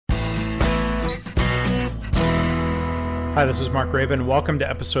Hi, this is Mark Rabin. Welcome to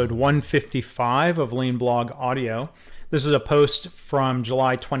episode 155 of Lean Blog Audio. This is a post from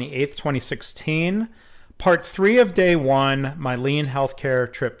July 28th, 2016, part 3 of day 1, my lean healthcare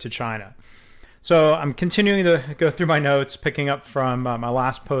trip to China. So I'm continuing to go through my notes, picking up from my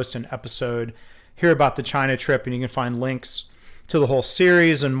last post and episode here about the China trip, and you can find links to the whole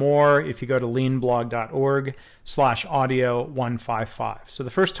series and more if you go to leanblog.org/audio 155. So the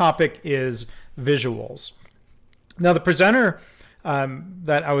first topic is visuals. Now, the presenter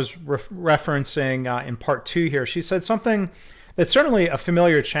that I was referencing in part 2 here, she said something that's certainly a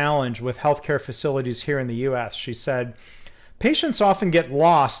familiar challenge with healthcare facilities here in the U.S. She said, patients often get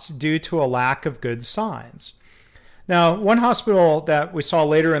lost due to a lack of good signs. Now, one hospital that we saw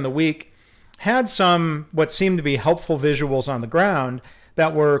later in the week had some what seemed to be helpful visuals on the ground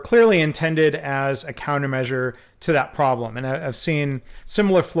that were clearly intended as a countermeasure to that problem. And I've seen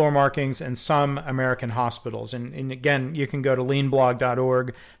similar floor markings in some American hospitals. And again, you can go to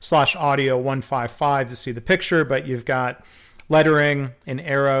leanblog.org/audio 155 to see the picture, but you've got lettering and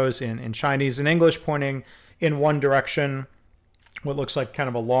arrows in Chinese and English pointing in one direction, what looks like kind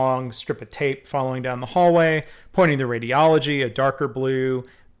of a long strip of tape following down the hallway, pointing to radiology, a darker blue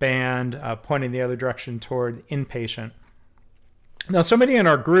band pointing the other direction toward inpatient. Now, somebody in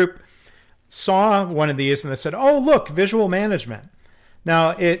our group saw one of these and they said, oh, look, visual management.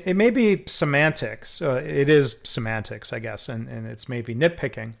 Now, it may be semantics. It is semantics, I guess, and it's maybe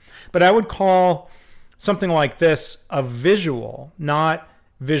nitpicking. But I would call something like this a visual, not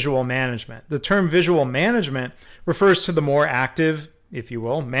visual management. The term visual management refers to the more active, if you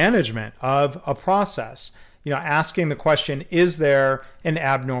will, management of a process. Asking the question, is there an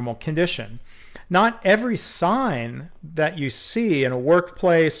abnormal condition? Not every sign that you see in a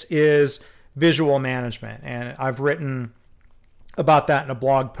workplace is visual management. And I've written about that in a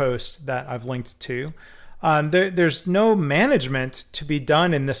blog post that I've linked to. There's no management to be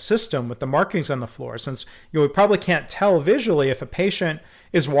done in this system with the markings on the floor, since we probably can't tell visually if a patient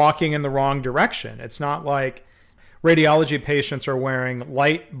is walking in the wrong direction. It's not like radiology patients are wearing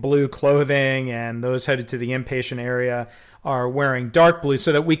light blue clothing and those headed to the inpatient area are wearing dark blue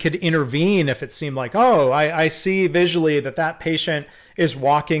so that we could intervene if it seemed like, oh, I see visually that patient is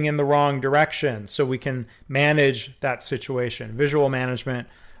walking in the wrong direction, so we can manage that situation. Visual management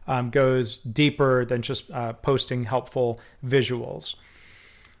goes deeper than just posting helpful visuals.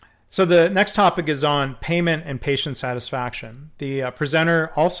 So the next topic is on payment and patient satisfaction. The presenter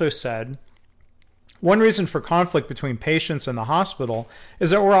also said, one reason for conflict between patients and the hospital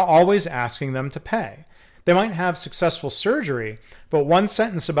is that we're always asking them to pay. They might have successful surgery, but one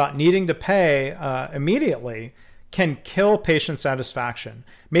sentence about needing to pay immediately can kill patient satisfaction.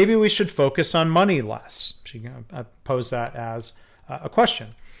 Maybe we should focus on money less. She posed that as a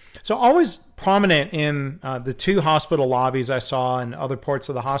question. So always prominent in the 2 hospital lobbies I saw and other parts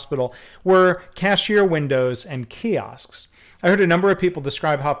of the hospital were cashier windows and kiosks. I heard a number of people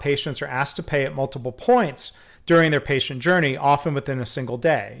describe how patients are asked to pay at multiple points during their patient journey, often within a single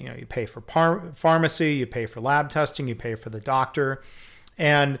day. You pay for pharmacy, you pay for lab testing, you pay for the doctor.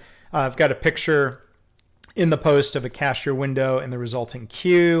 And I've got a picture in the post of a cashier window and the resulting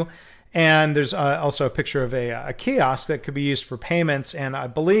queue. And there's also a picture of a kiosk that could be used for payments, and I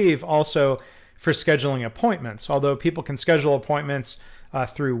believe also for scheduling appointments. Although people can schedule appointments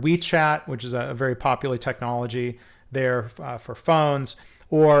through WeChat, which is a very popular technology there for phones,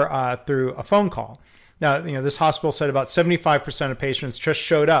 or through a phone call. Now, this hospital said about 75% of patients just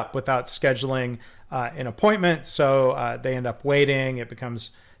showed up without scheduling an appointment, so they end up waiting. It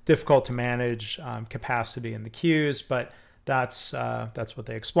becomes difficult to manage capacity in the queues, but that's what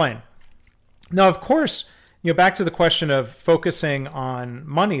they explain. Now, of course, back to the question of focusing on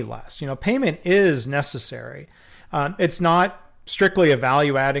money less. Payment is necessary. It's not strictly a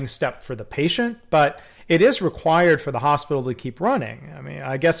value-adding step for the patient, but it is required for the hospital to keep running. I mean,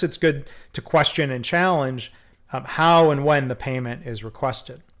 I guess it's good to question and challenge how and when the payment is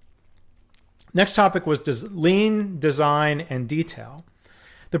requested. Next topic was lean design and detail.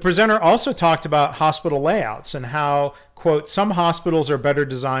 The presenter also talked about hospital layouts and how, quote, some hospitals are better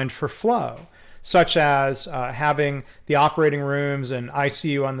designed for flow, such as having the operating rooms and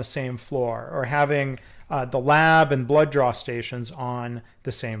ICU on the same floor, or having the lab and blood draw stations on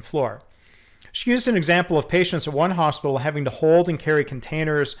the same floor. She used an example of patients at one hospital having to hold and carry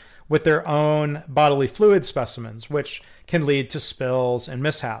containers with their own bodily fluid specimens, which can lead to spills and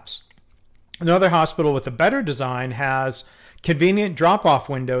mishaps. Another hospital with a better design has convenient drop-off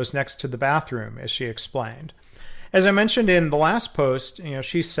windows next to the bathroom, as she explained. As I mentioned in the last post,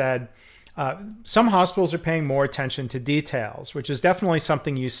 she said, some hospitals are paying more attention to details, which is definitely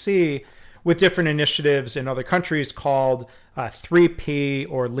something you see with different initiatives in other countries called 3P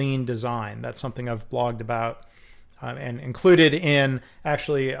or lean design. That's something I've blogged about and included in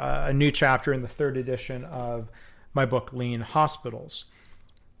actually a new chapter in the 3rd edition of my book, Lean Hospitals.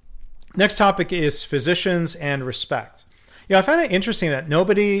 Next topic is physicians and respect. I found it interesting that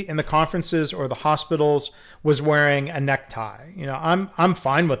nobody in the conferences or the hospitals was wearing a necktie. I'm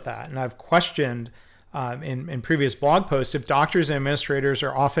fine with that, and I've questioned in previous blog posts if doctors and administrators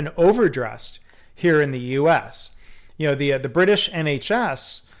are often overdressed here in the U.S. The British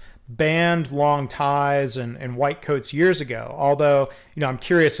NHS banned long ties and white coats years ago, although I'm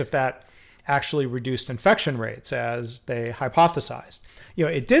curious if that actually reduced infection rates as they hypothesized.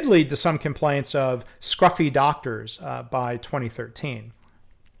 It did lead to some complaints of scruffy doctors by 2013.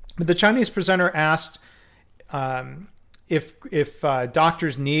 But the Chinese presenter asked if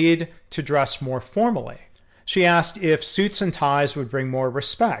doctors need to dress more formally. She asked if suits and ties would bring more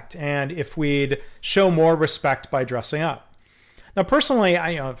respect and if we'd show more respect by dressing up. Now, personally,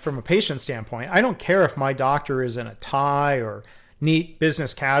 from a patient standpoint, I don't care if my doctor is in a tie or neat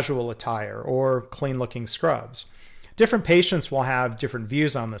business casual attire or clean-looking scrubs. Different patients will have different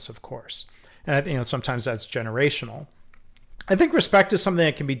views on this, of course. And sometimes that's generational. I think respect is something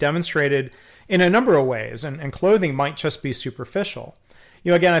that can be demonstrated in a number of ways, and clothing might just be superficial.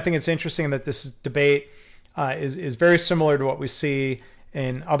 Again, I think it's interesting that this debate is very similar to what we see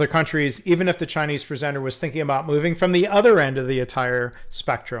in other countries, even if the Chinese presenter was thinking about moving from the other end of the attire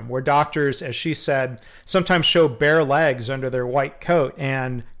spectrum, where doctors, as she said, sometimes show bare legs under their white coat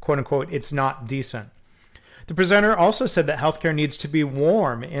and, quote unquote, it's not decent. The presenter also said that healthcare needs to be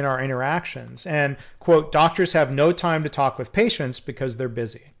warm in our interactions and, quote, doctors have no time to talk with patients because they're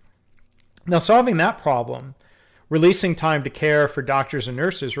busy. Now, solving that problem, releasing time to care for doctors and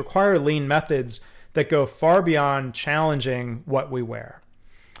nurses, require lean methods that go far beyond challenging what we wear.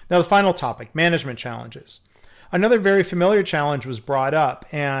 Now, the final topic, management challenges. Another very familiar challenge was brought up,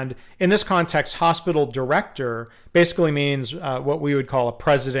 and in this context, hospital director basically means what we would call a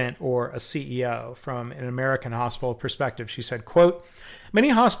president or a CEO from an American hospital perspective. She said, quote, many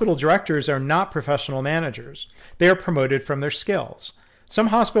hospital directors are not professional managers. They are promoted from their skills. Some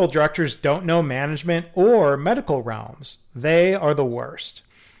hospital directors don't know management or medical realms. They are the worst.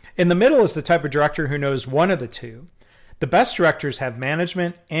 In the middle is the type of director who knows one of the two. The best directors have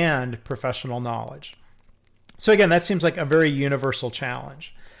management and professional knowledge. So again, that seems like a very universal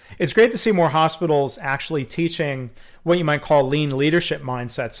challenge. It's great to see more hospitals actually teaching what you might call lean leadership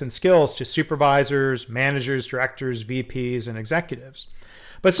mindsets and skills to supervisors, managers, directors, VPs, and executives.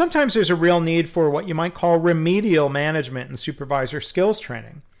 But sometimes there's a real need for what you might call remedial management and supervisor skills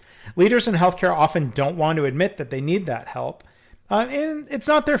training. Leaders in healthcare often don't want to admit that they need that help. And it's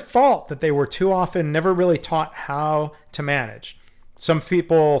not their fault that they were too often never really taught how to manage. Some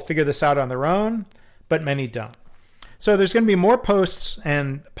people figure this out on their own, but many don't. So there's going to be more posts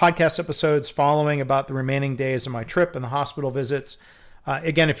and podcast episodes following about the remaining days of my trip and the hospital visits.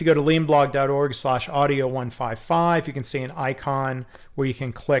 Again, if you go to leanblog.org/audio155, you can see an icon where you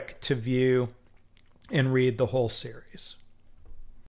can click to view and read the whole series.